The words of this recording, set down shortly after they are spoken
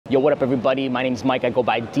Yo, what up everybody? My name's Mike. I go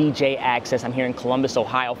by DJAXCESS. I'm here in Columbus,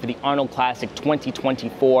 Ohio for the Arnold Classic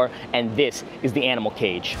 2024, and this is the Animal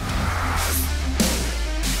Cage.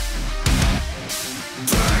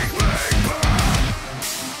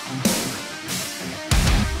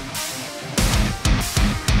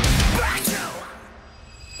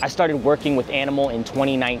 I started working with Animal in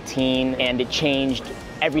 2019, and it changed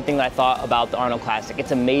everything that I thought about the Arnold Classic.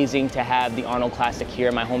 It's amazing to have the Arnold Classic here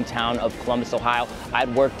in my hometown of Columbus, Ohio.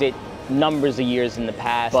 I'd worked it numbers of years in the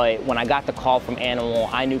past, but when I got the call from Animal,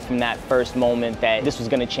 I knew from that first moment that this was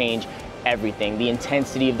gonna change everything. The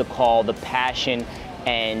intensity of the call, the passion,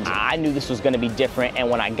 and I knew this was gonna be different, and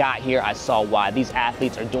when I got here, I saw why. These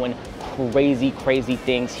athletes are doing crazy, crazy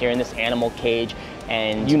things here in this Animal Cage,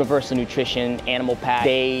 and Universal Nutrition, Animal Pack,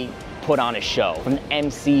 they put on a show. From the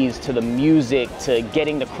MCs to the music to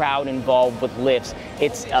getting the crowd involved with lifts,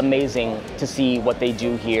 it's amazing to see what they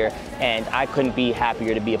do here, and I couldn't be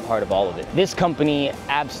happier to be a part of all of it. This company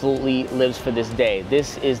absolutely lives for this day.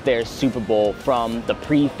 This is their Super Bowl, from the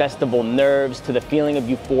pre-festival nerves to the feeling of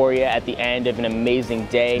euphoria at the end of an amazing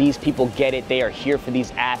day. These people get it. They are here for these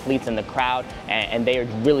athletes and the crowd, and they are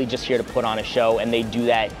really just here to put on a show, and they do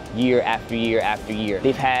that year after year after year.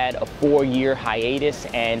 They've had a 4-year hiatus,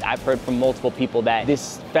 and I've heard from multiple people that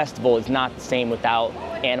this festival is not the same without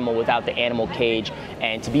Animal, without the Animal Cage.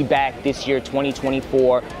 And to be back this year,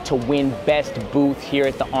 2024, to win Best Booth here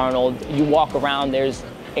at the Arnold, you walk around, there's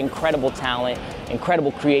incredible talent,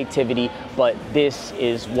 incredible creativity, but this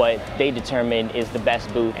is what they determine is the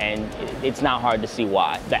best booth, and it's not hard to see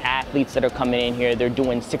why. The athletes that are coming in here, they're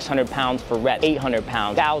doing 600 pounds for reps, 800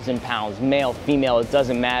 pounds, 1,000 pounds, male, female, it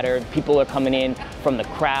doesn't matter. People are coming in from the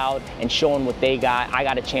crowd and showing what they got. I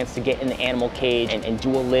got a chance to get in the Animal Cage and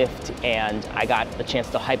do a lift, and I got a chance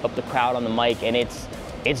to hype up the crowd on the mic, and it's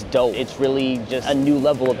dope. It's really just a new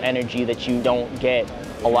level of energy that you don't get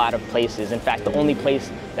a lot of places. In fact, the only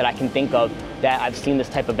place that I can think of that I've seen this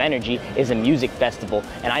type of energy is a music festival,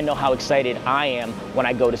 and I know how excited I am when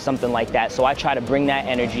I go to something like that. So I try to bring that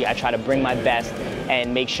energy, I try to bring my best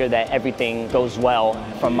and make sure that everything goes well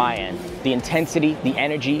from my end. The intensity, the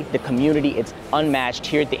energy, the community, it's unmatched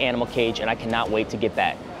here at the Animal Cage, and I cannot wait to get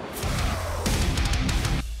back.